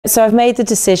So I've made the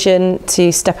decision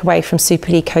to step away from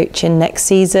Superleague coaching next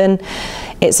season.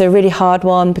 It's a really hard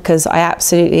one because I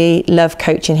absolutely love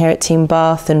coaching here at Team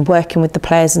Bath and working with the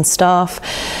players and staff.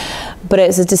 But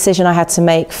it's a decision I had to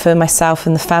make for myself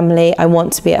and the family. I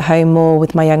want to be at home more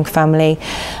with my young family,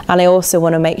 and I also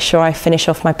want to make sure I finish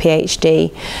off my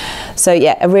PhD. So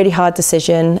yeah, a really hard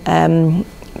decision,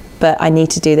 but I need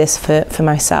to do this for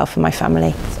myself and my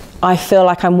family. I feel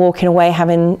like I'm walking away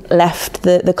having left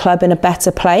the club in a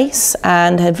better place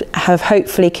and have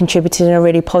hopefully contributed in a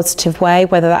really positive way,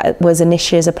 whether that was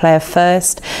initially as a player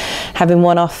first, having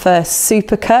won our first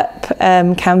Super Cup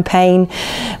campaign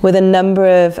with a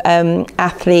number of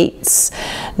athletes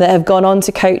that have gone on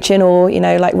to coaching, or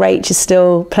like Rach is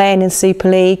still playing in Super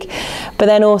League, but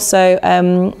then also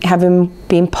having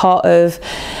been part of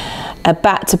a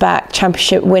back-to-back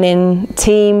championship winning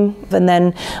team, and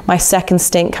then my second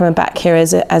stint coming back here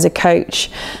as a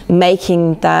coach,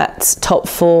 making that top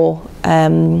 4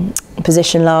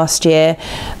 position last year,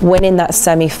 winning that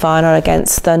semi-final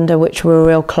against Thunder, which were a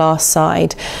real class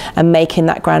side, and making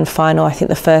that grand final, I think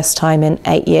the first time in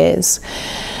 8 years.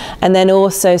 And then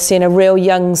also seeing a real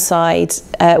young side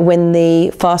win the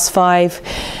Fast 5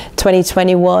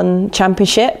 2021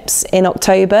 championships in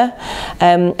October.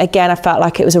 Again, I felt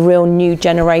like it was a real new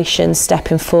generation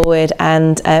stepping forward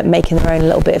and making their own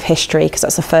little bit of history, because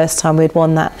that's the first time we'd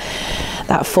won that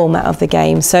format of the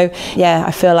game. So yeah,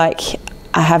 I feel like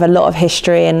I have a lot of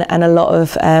history and a lot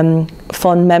of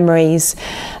fond memories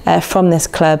from this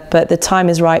club, but the time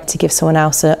is right to give someone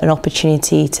else an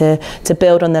opportunity to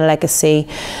build on the legacy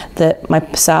that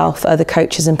myself, other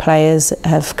coaches and players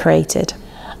have created.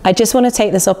 I just want to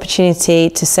take this opportunity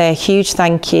to say a huge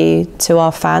thank you to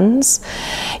our fans.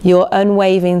 Your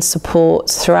unwavering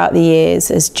support throughout the years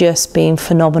has just been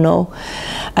phenomenal,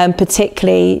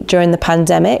 particularly during the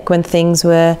pandemic when things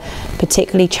were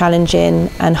particularly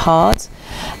challenging and hard.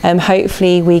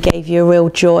 Hopefully we gave you a real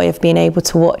joy of being able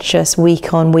to watch us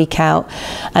week on, week out,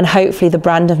 and hopefully the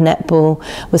brand of netball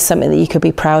was something that you could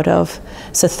be proud of.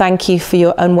 So thank you for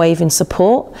your unwavering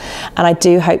support, and I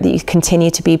do hope that you continue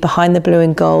to be behind the blue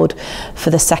and gold for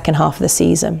the second half of the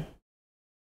season.